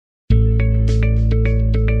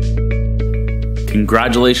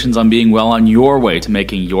Congratulations on being well on your way to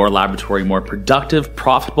making your laboratory more productive,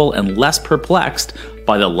 profitable, and less perplexed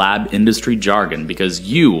by the lab industry jargon, because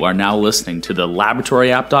you are now listening to the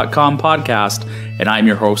laboratoryapp.com podcast, and I'm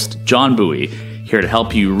your host, John Bowie, here to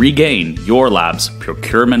help you regain your lab's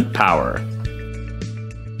procurement power.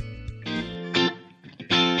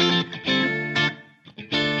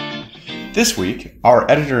 This week, our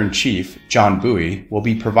editor-in-chief, John Bowie, will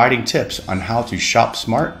be providing tips on how to shop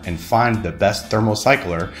smart and find the best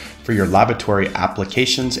thermocycler for your laboratory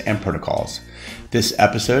applications and protocols. This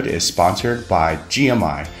episode is sponsored by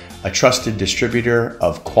GMI, a trusted distributor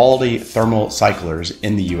of quality thermocyclers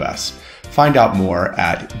in the U.S. Find out more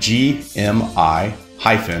at gmi-inc.com.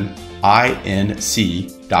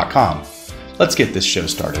 Let's get this show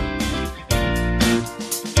started.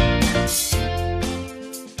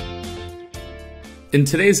 In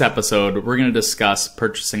today's episode, we're going to discuss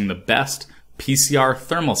purchasing the best PCR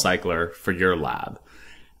thermocycler for your lab.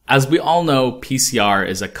 As we all know, PCR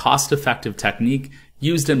is a cost-effective technique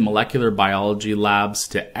used in molecular biology labs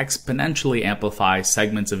to exponentially amplify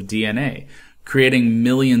segments of DNA, creating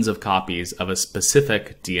millions of copies of a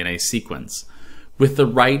specific DNA sequence. With the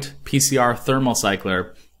right PCR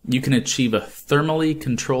thermocycler, you can achieve a thermally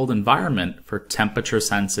controlled environment for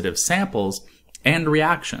temperature-sensitive samples and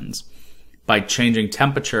reactions. By changing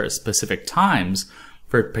temperature at specific times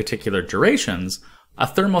for particular durations, a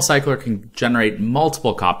thermocycler can generate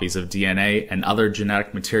multiple copies of DNA and other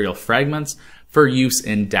genetic material fragments for use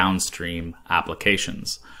in downstream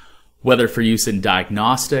applications. Whether for use in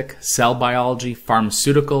diagnostic, cell biology,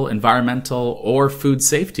 pharmaceutical, environmental, or food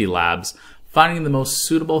safety labs, finding the most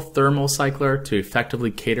suitable thermocycler to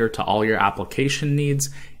effectively cater to all your application needs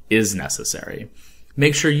is necessary.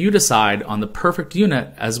 Make sure you decide on the perfect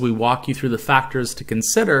unit as we walk you through the factors to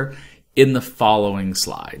consider in the following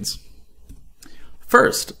slides.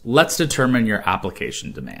 First, let's determine your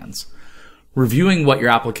application demands. Reviewing what your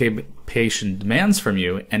application demands from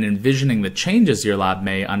you and envisioning the changes your lab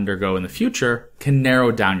may undergo in the future can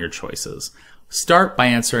narrow down your choices. Start by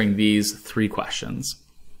answering these three questions.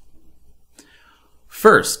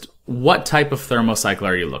 First, what type of thermocycler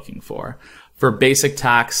are you looking for? For basic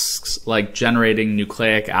tasks like generating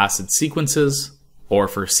nucleic acid sequences, or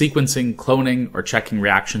for sequencing, cloning, or checking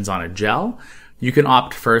reactions on a gel, you can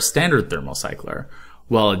opt for a standard thermocycler,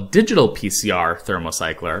 while a digital PCR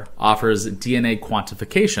thermocycler offers DNA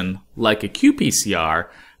quantification like a qPCR,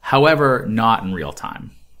 however, not in real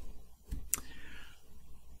time.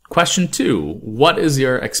 Question 2, what is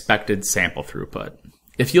your expected sample throughput?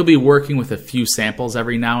 If you'll be working with a few samples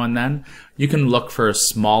every now and then, you can look for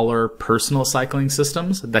smaller personal cycling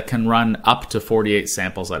systems that can run up to 48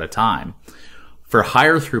 samples at a time. For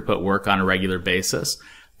higher throughput work on a regular basis,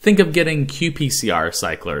 think of getting qPCR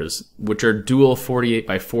cyclers, which are dual 48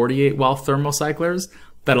 by 48 well thermocyclers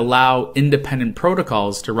that allow independent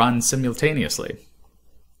protocols to run simultaneously.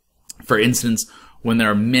 For instance, when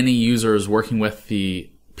there are many users working with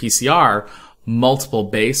the PCR, multiple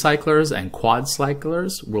bay cyclers and quad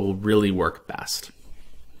cyclers will really work best.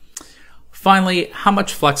 Finally, how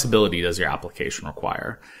much flexibility does your application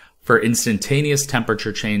require? For instantaneous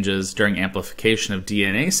temperature changes during amplification of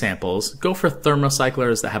DNA samples, go for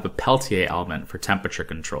thermocyclers that have a Peltier element for temperature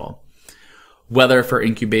control. Whether for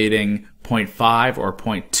incubating 0.5 or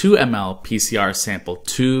 0.2 ml PCR sample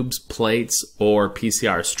tubes, plates, or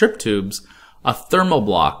PCR strip tubes, a thermal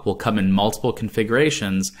block will come in multiple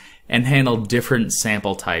configurations and handle different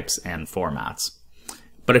sample types and formats.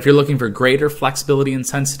 But if you're looking for greater flexibility and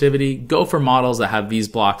sensitivity, go for models that have these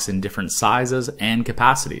blocks in different sizes and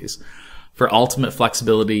capacities. For ultimate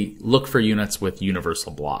flexibility, look for units with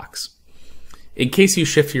universal blocks. In case you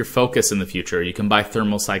shift your focus in the future, you can buy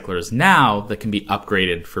thermocyclers now that can be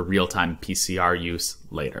upgraded for real-time PCR use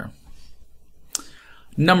later.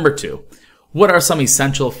 Number 2. What are some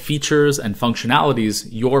essential features and functionalities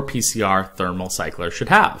your PCR thermocycler should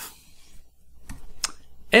have?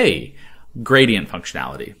 A. Gradient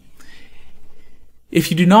functionality. If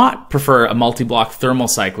you do not prefer a multi-block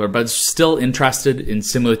thermocycler but still interested in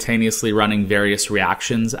simultaneously running various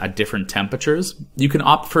reactions at different temperatures, you can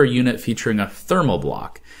opt for a unit featuring a thermal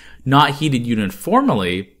block, not heated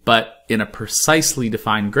uniformly but in a precisely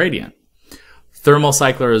defined gradient.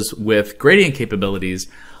 Thermocyclers with gradient capabilities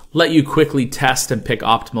let you quickly test and pick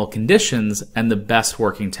optimal conditions and the best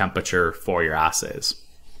working temperature for your assays.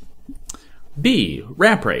 B.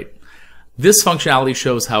 Ramp rate. This functionality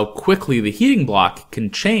shows how quickly the heating block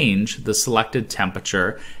can change the selected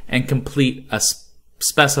temperature and complete a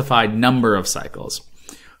specified number of cycles.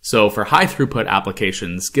 So for high throughput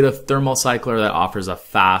applications, get a thermocycler that offers a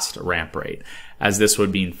fast ramp rate, as this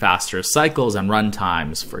would mean faster cycles and run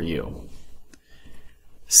times for you.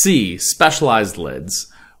 C. Specialized lids.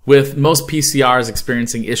 With most PCRs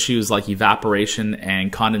experiencing issues like evaporation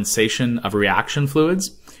and condensation of reaction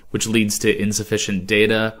fluids, which leads to insufficient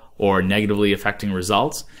data or negatively affecting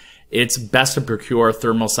results, it's best to procure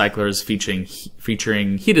thermocyclers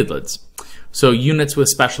featuring heated lids. So units with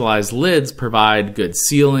specialized lids provide good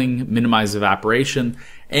sealing, minimize evaporation,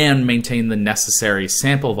 and maintain the necessary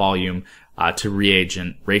sample volume to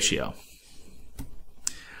reagent ratio.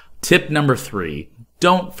 Tip number 3.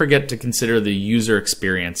 Don't forget to consider the user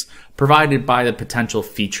experience provided by the potential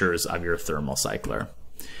features of your thermocycler.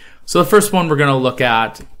 So the first one we're going to look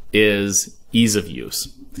at is ease of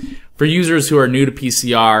use. For users who are new to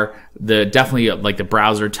PCR, definitely like the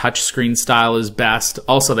browser touchscreen style is best.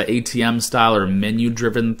 Also, the ATM style or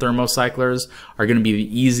menu-driven thermocyclers are going to be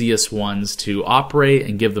the easiest ones to operate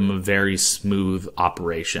and give them a very smooth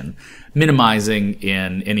operation, minimizing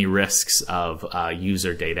in any risks of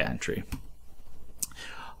user data entry.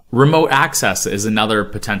 Remote access is another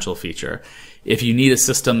potential feature. If you need a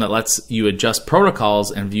system that lets you adjust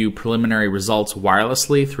protocols and view preliminary results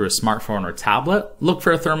wirelessly through a smartphone or tablet, look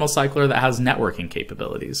for a thermocycler that has networking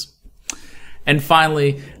capabilities. And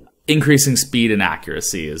finally, increasing speed and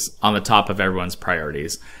accuracy is on the top of everyone's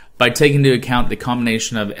priorities. By taking into account the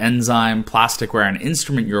combination of enzyme, plasticware, and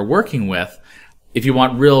instrument you're working with, if you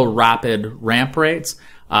want real rapid ramp rates,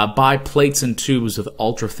 buy plates and tubes with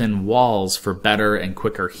ultra-thin walls for better and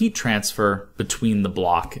quicker heat transfer between the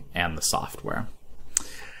block and the software.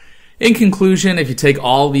 In conclusion, if you take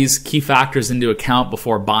all these key factors into account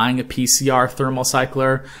before buying a PCR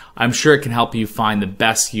thermocycler, I'm sure it can help you find the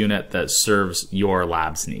best unit that serves your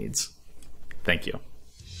lab's needs. Thank you.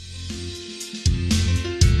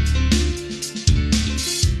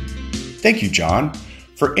 Thank you, John.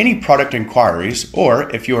 For any product inquiries,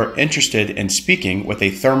 or if you are interested in speaking with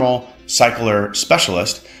a thermocycler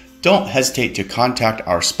specialist, don't hesitate to contact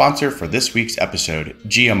our sponsor for this week's episode,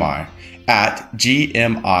 GMI, at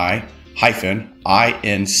gmi-inc.com.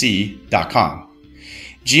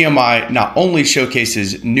 GMI not only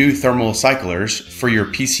showcases new thermocyclers for your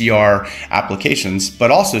PCR applications,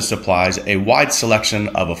 but also supplies a wide selection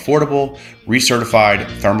of affordable, recertified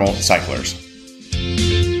thermocyclers.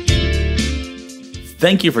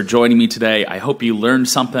 Thank you for joining me today. I hope you learned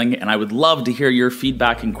something, and I would love to hear your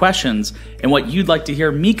feedback and questions and what you'd like to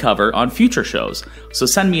hear me cover on future shows. So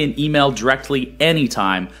send me an email directly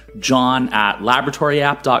anytime,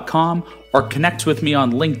 john@laboratoryapp.com, or connect with me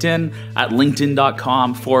on LinkedIn at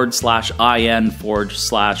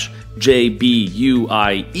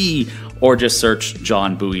linkedin.com/in/JBUIE, or just search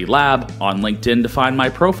John Bowie Lab on LinkedIn to find my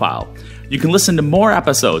profile. You can listen to more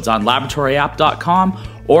episodes on laboratoryapp.com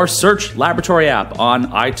or search Laboratory App on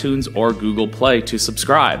iTunes or Google Play to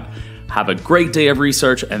subscribe. Have a great day of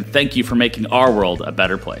research, and thank you for making our world a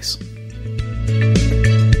better place.